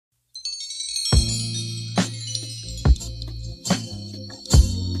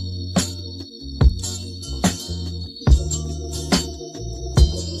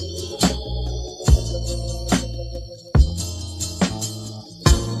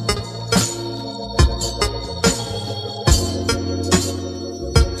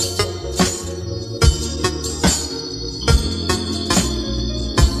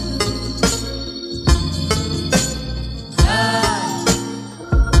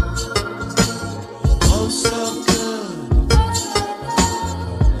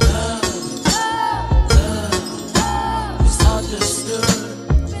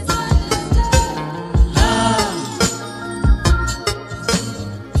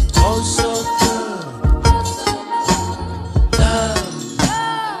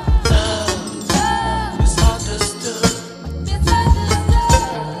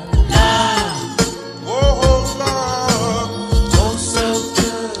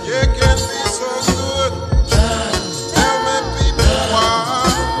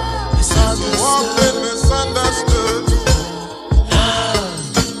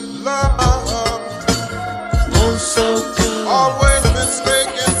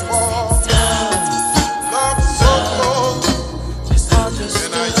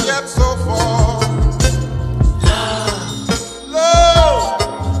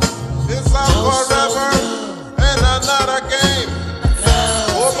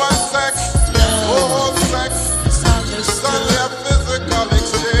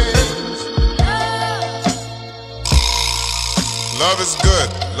Love is good,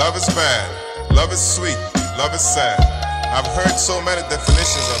 love is bad, love is sweet, love is sad. I've heard so many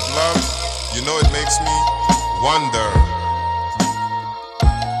definitions of love, you know it makes me wonder.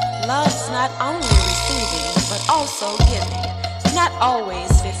 Love's not only receiving, but also giving. Not always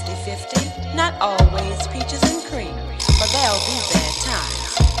 50-50, not always peaches and cream, but there'll be bad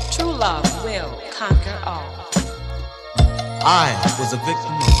times. True love will conquer all. I was a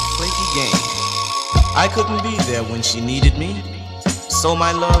victim of a flaky game. I couldn't be there when she needed me, so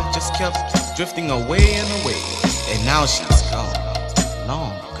my love just kept drifting away and away, and now she's gone,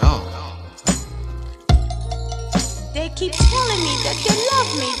 long gone. They keep telling me that they love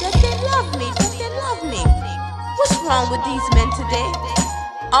me, that they love me, that they love me. What's wrong with these men today?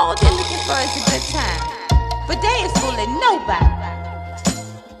 All they're looking for is a good time, but they ain't fooling nobody.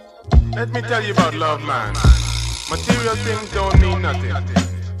 Let me tell you about love, man. Material things don't mean nothing.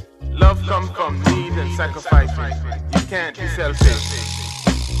 Love comes from need and sacrificing. You can't be selfish.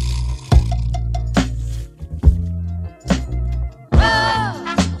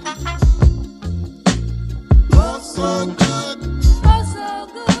 So good. Oh, so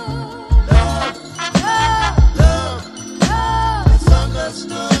good. Love, love, love, love.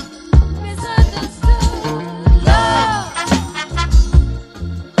 Misunderstood. Misunderstood. Love.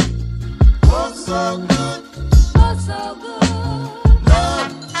 Oh, so good. Oh, so good.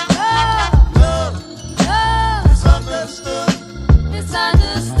 Love, Love, love, love. misunderstood.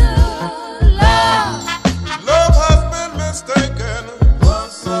 Misunderstood. Love. Love has been mistaken. Oh,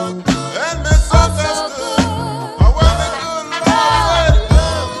 so good. And misunderstood.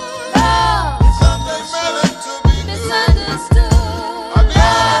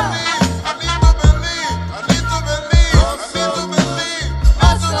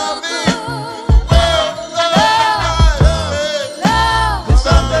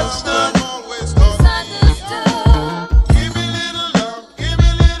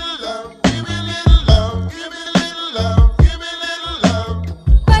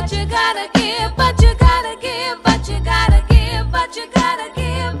 But you gotta give.